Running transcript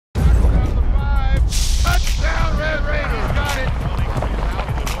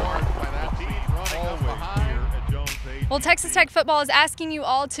Well, Texas Tech football is asking you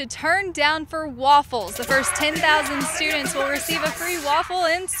all to turn down for waffles. The first 10,000 students will receive a free waffle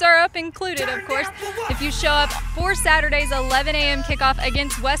and syrup included, of course, if you show up for Saturday's 11 a.m. kickoff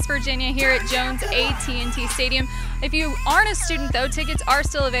against West Virginia here at Jones AT&T Stadium. If you aren't a student, though, tickets are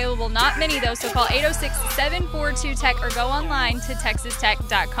still available. Not many, though, so call 806-742-TECH or go online to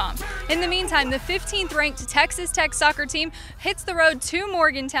texastech.com. In the meantime, the 15th ranked Texas Tech soccer team hits the road to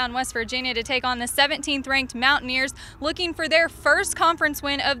Morgantown, West Virginia to take on the 17th ranked Mountaineers, looking for their first conference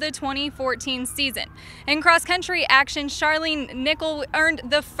win of the 2014 season. In cross-country action, Sharlene Nickle earned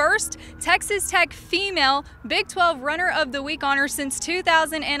the first Texas Tech female Big 12 Runner of the Week honor since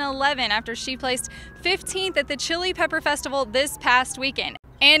 2011 after she placed 15th at the Chile Pepper Festival this past weekend.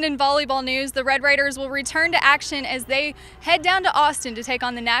 And in volleyball news, the Red Raiders will return to action as they head down to Austin to take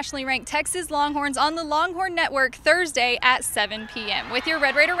on the nationally ranked Texas Longhorns on the Longhorn Network Thursday at 7 p.m. With your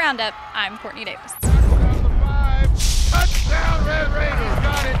Red Raider Roundup, I'm Courtney Davis.